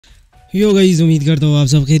Yo guys, उम्मीद करता हूँ आप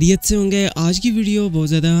सब खैरियत से होंगे। आज की वीडियो बहुत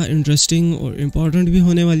ज़्यादा इंटरेस्टिंग और इम्पॉर्टेंट भी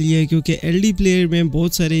होने वाली है क्योंकि एलडी प्लेयर में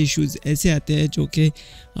बहुत सारे इश्यूज ऐसे आते हैं जो कि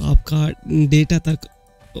आपका डेटा तक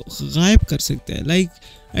गायब कर सकते हैं। Like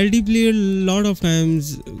LD player lot of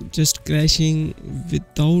times just crashing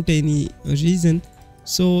without any reason,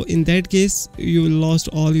 so in that case you lost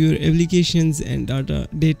all your applications and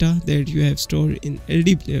data that you have stored in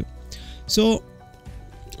LDPlayer. So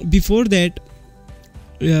before that,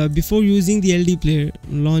 before using the LDPlayer,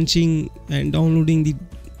 launching and downloading the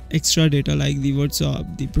extra data like the WhatsApp,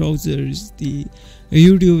 the browsers, the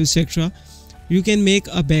YouTube, etc., you can make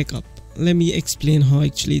a backup. Let me explain how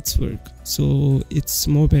actually it's work so it's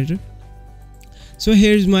more better. So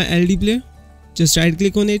here's my LDPlayer. Just right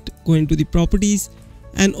click on it, go into the properties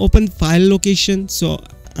and open file location. So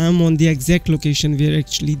I'm on the exact location where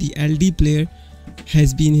actually the LDPlayer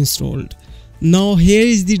has been installed. Now here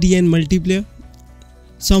is the DN multiplayer.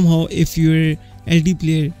 Somehow if your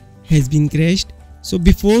LDPlayer has been crashed, so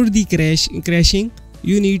before the crashing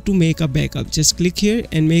you need to make a backup. Just click here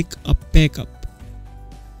and make a backup.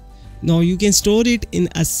 Now you can store it in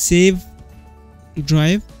a save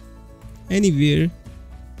drive anywhere.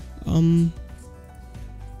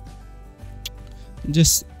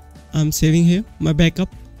 Just I'm saving here my backup.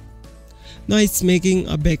 Now it's making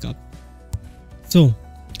a backup. So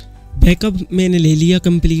backup मैंने ले लिया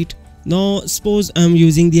complete. Now suppose I'm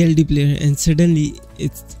using the LDPlayer and suddenly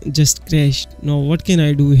it's just crashed. Now what can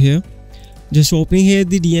I do here? Just opening here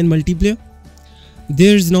the DN multiplayer.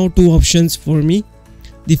 There's now two options for me.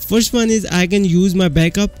 The first one is I can use my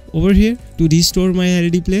backup over here to restore my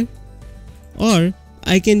LDPlayer, or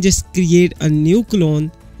I can just create a new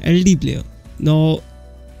clone LDPlayer. Now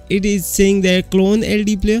it is saying that clone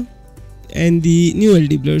LDPlayer and the new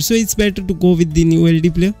LDPlayer, so it's better to go with the new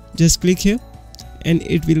LDPlayer. Just click here and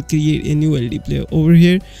it will create a new LDPlayer over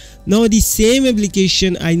here. Now the same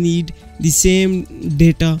application, I need the same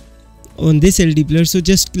data on this LDPlayer, so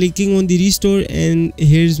just clicking on the restore and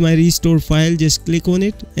here's my restore file. Just click on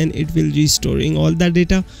it and it will restoring all the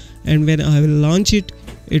data, and when I will launch it,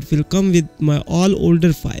 it will come with my all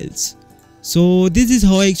older files. So this is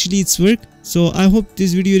how actually it's work. So I hope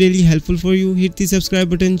this video really helpful for you. Hit the subscribe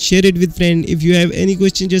button, share it with friend. If you have any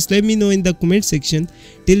question, just let me know in the comment section.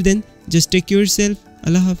 Till then, just take care of yourself.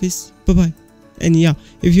 Allah Hafiz. Bye bye. And yeah,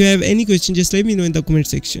 if you have any question, just let me know in the comment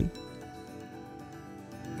section.